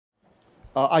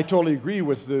I totally agree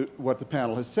with what the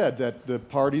panel has said, that the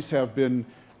parties have been,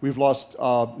 we've lost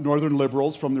Northern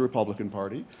liberals from the Republican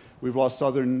Party. We've lost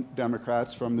Southern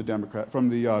Democrats from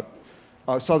the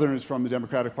Southerners from the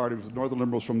Democratic Party, with Northern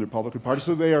liberals from the Republican Party.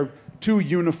 So they are two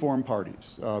uniform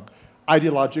parties,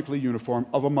 ideologically uniform,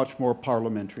 of a much more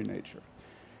parliamentary nature.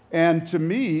 And to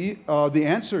me, the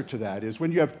answer to that is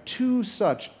when you have two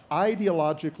such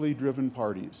ideologically driven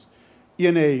parties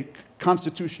in a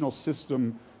constitutional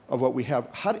system of what we have,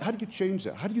 how do you change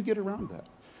that? How do you get around that?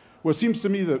 Well, it seems to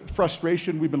me the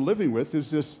frustration we've been living with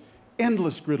is this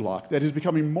endless gridlock that is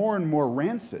becoming more and more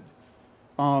rancid,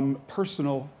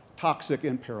 personal, toxic,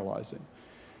 and paralyzing.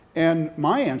 And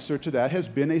my answer to that has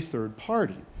been a third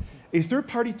party. A third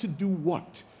party to do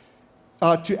what?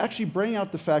 To actually bring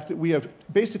out the fact that we have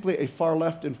basically a far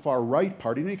left and far right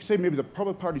party. And you can say maybe the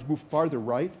Republican Party's moved farther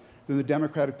right than the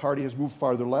Democratic Party has moved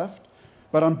farther left.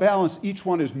 But on balance, each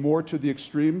one is more to the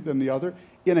extreme than the other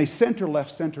in a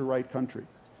center-left, center-right country.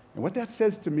 And what that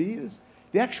says to me is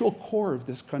the actual core of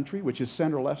this country, which is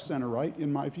center-left, center-right,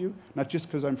 in my view, not just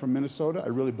because I'm from Minnesota, I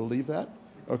really believe that,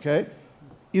 okay,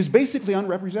 is basically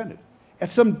unrepresented. At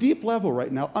some deep level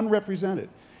right now, unrepresented.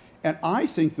 And I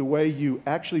think the way you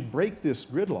actually break this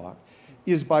gridlock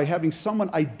is by having someone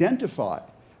identify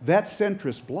that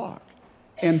centrist bloc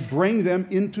and bring them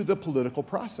into the political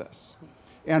process.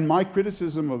 And my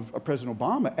criticism of President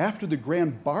Obama after the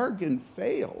grand bargain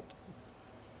failed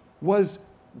was,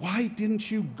 why didn't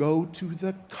you go to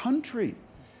the country?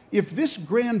 If this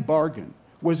grand bargain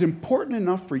was important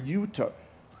enough for you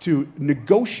to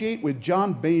negotiate with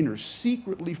John Boehner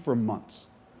secretly for months,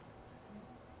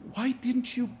 why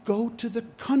didn't you go to the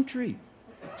country?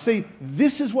 Say,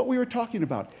 this is what we were talking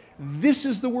about. This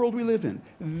is the world we live in.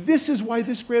 This is why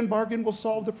this grand bargain will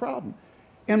solve the problem.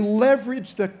 And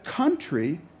leverage the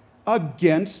country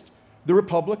against the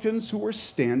Republicans who were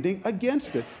standing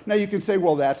against it. Now you can say,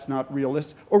 well, that's not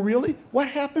realistic. Or really? What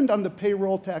happened on the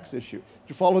payroll tax issue? Did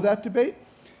you follow that debate?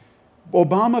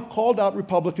 Obama called out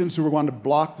Republicans who were going to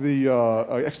block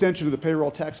the extension of the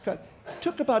payroll tax cut. It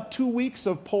took about 2 weeks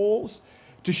of polls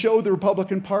to show the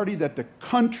Republican Party that the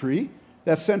country,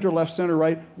 that center-left,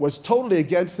 center-right, was totally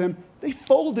against them. They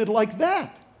folded like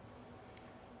that.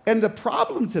 And the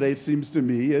problem today, it seems to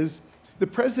me, is the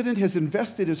president has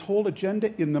invested his whole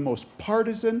agenda in the most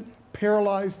partisan,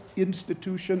 paralyzed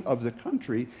institution of the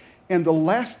country. And the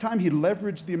last time he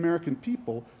leveraged the American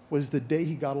people was the day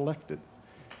he got elected.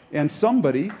 And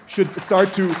somebody should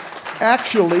start to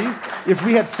actually, if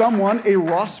we had someone, a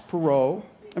Ross Perot,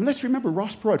 and let's remember,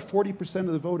 Ross Perot had 40%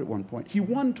 of the vote at one point. He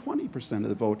won 20% of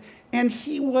the vote, and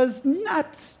he was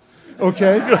nuts,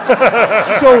 okay?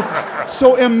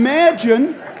 so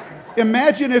imagine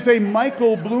if a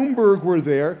Michael Bloomberg were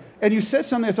there, and you said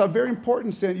something I thought very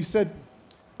important, Stan. You said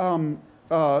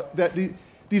that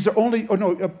these are only, oh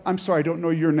no, I'm sorry, I don't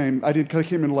know your name. I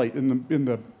came in late in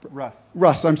the Russ.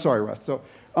 Russ, I'm sorry, Russ. So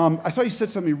I thought you said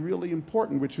something really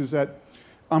important, which was that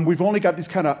we've only got these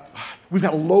we've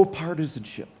got low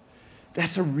partisanship.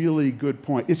 That's a really good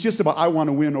point. It's just about I want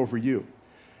to win over you.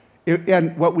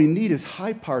 And what we need is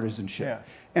high partisanship. Yeah.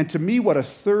 And to me, what a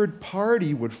third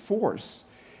party would force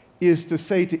is to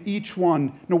say to each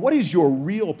one, no, what is your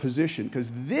real position?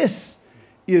 Because this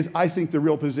is, I think, the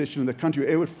real position of the country.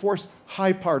 It would force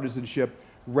high partisanship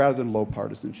rather than low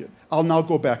partisanship. I'll now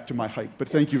go back to my hike, but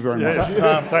thank you very much.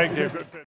 Tom, thank you.